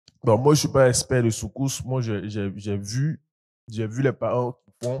Bon, moi, je suis pas expert de soukous. Moi, j'ai vu les parents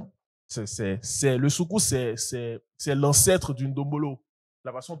qui font. Le soukous, c'est l'ancêtre d'une dombolo.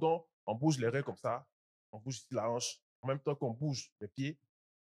 La façon dont on bouge les reins comme ça, on bouge ici la hanche, en même temps qu'on bouge les pieds,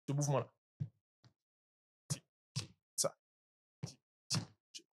 ce mouvement-là. Ça.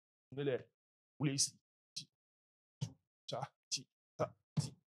 Vous les roulez ici. Ça, ça.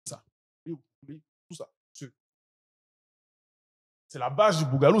 Tout ça. C'est la base du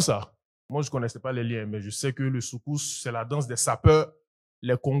bougalou, ça. Moi, je ne connaissais pas les liens, mais je sais que le soukous, c'est la danse des sapeurs,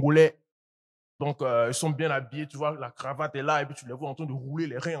 les Congolais. Donc, ils sont bien habillés, tu vois, la cravate est là, et puis tu les vois en train de rouler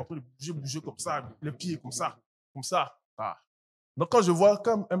les reins, en train de bouger comme ça, les pieds comme ça, comme ça. Ah. Donc,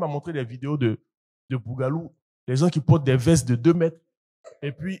 quand elle m'a montré des vidéos de bougalou, les gens qui portent des vestes de 2 mètres,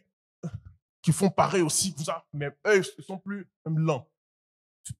 et puis qui font pareil aussi, tout ça, mais eux, ils sont plus lents.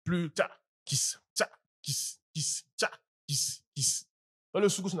 Plus, tcha, kiss, tcha, kiss. Le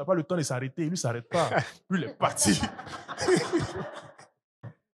soukous n'a pas le temps de s'arrêter, lui ne s'arrête pas. Lui, il est parti.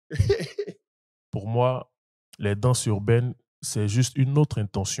 Pour moi, les danses urbaines, c'est juste une autre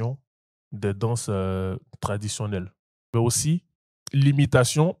intention des danses traditionnelles. Mais aussi,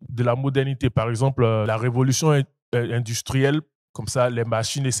 l'imitation de la modernité. Par exemple, la révolution industrielle, comme ça, les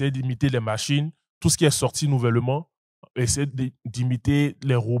machines, essayer d'imiter les machines, tout ce qui est sorti nouvellement, essayer d'imiter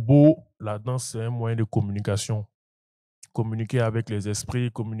les robots. La danse, c'est un moyen de communication. Communiquer avec les esprits,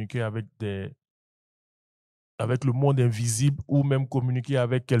 communiquer avec le monde invisible ou même communiquer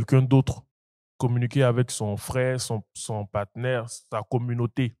avec quelqu'un d'autre. Communiquer avec son frère, son partenaire, sa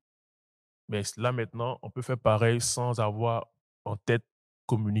communauté. Mais là, maintenant, on peut faire pareil sans avoir en tête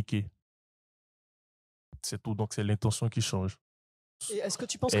communiquer. C'est tout. Donc, c'est l'intention qui change. Et est-ce que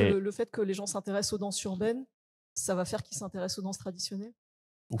tu penses que le fait que les gens s'intéressent aux danses urbaines, ça va faire qu'ils s'intéressent aux danses traditionnelles?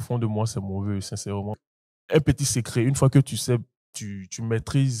 Au fond de moi, c'est mon vœu, sincèrement. Un petit secret, une fois que tu sais, tu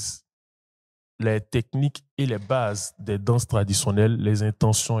maîtrises les techniques et les bases des danses traditionnelles, les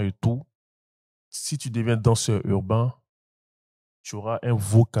intentions et tout, si tu deviens danseur urbain, tu auras un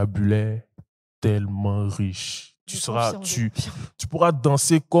vocabulaire tellement riche. Tu pourras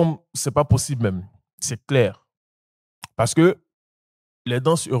danser comme c'est pas possible même. C'est clair. Parce que les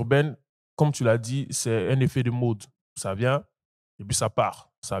danses urbaines, comme tu l'as dit, c'est un effet de mode. Ça vient et puis ça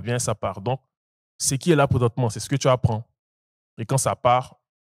part. Ça vient et ça part. Donc, ce qui est là présentement, c'est ce que tu apprends. Et quand ça part,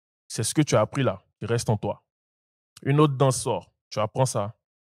 c'est ce que tu as appris là qui reste en toi. Une autre danse sort. Tu apprends ça.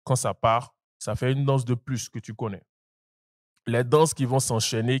 Quand ça part, ça fait une danse de plus que tu connais. Les danses qui vont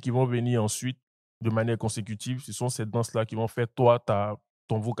s'enchaîner, qui vont venir ensuite de manière consécutive, ce sont ces danses-là qui vont faire toi,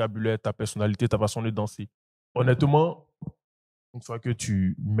 ton vocabulaire, ta personnalité, ta façon de danser. Honnêtement, une fois que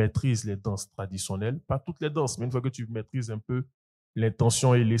tu maîtrises les danses traditionnelles, pas toutes les danses, mais une fois que tu maîtrises un peu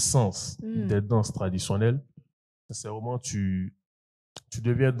l'intention et l'essence des danses traditionnelles, sincèrement, tu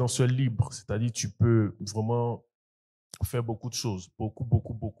deviens danseur libre. C'est-à-dire tu peux vraiment faire beaucoup de choses,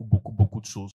 beaucoup de choses.